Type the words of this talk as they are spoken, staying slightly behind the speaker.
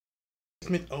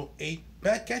Smith08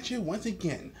 back at you once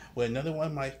again with another one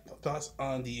of my thoughts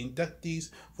on the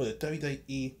inductees for the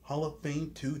WWE Hall of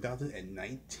Fame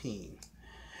 2019.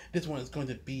 This one is going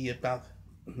to be about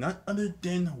none other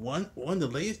than one of the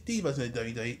latest divas in the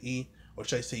WWE, or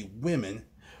should I say women,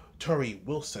 Torrie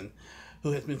Wilson,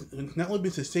 who has been not only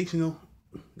been sensational,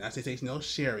 sensational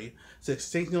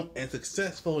and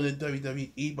successful in the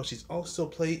WWE, but she's also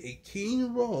played a key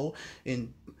role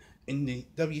in the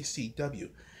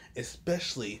WCW,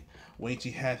 especially when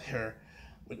she had her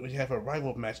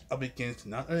rival match up against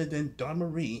none other than Dawn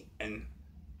Marie. And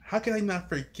how can I not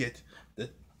forget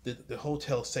the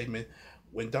hotel segment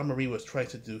when Dawn Marie was trying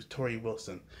to do Torrie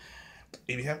Wilson?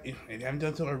 If you haven't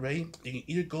done so already, you can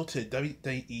either go to the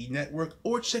WWE Network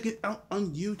or check it out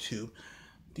on YouTube.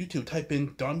 Type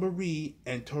in Dawn Marie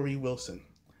and Torrie Wilson.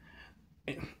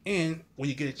 And when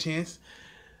you get a chance,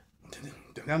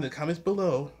 down in the comments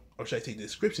below, or should I say the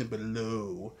description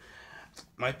below,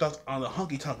 my thoughts on the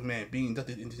Honky Tonk Man being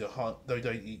inducted into the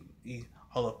WWE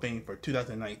Hall of Fame for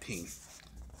 2019.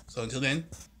 So until then,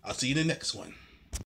 I'll see you in the next one.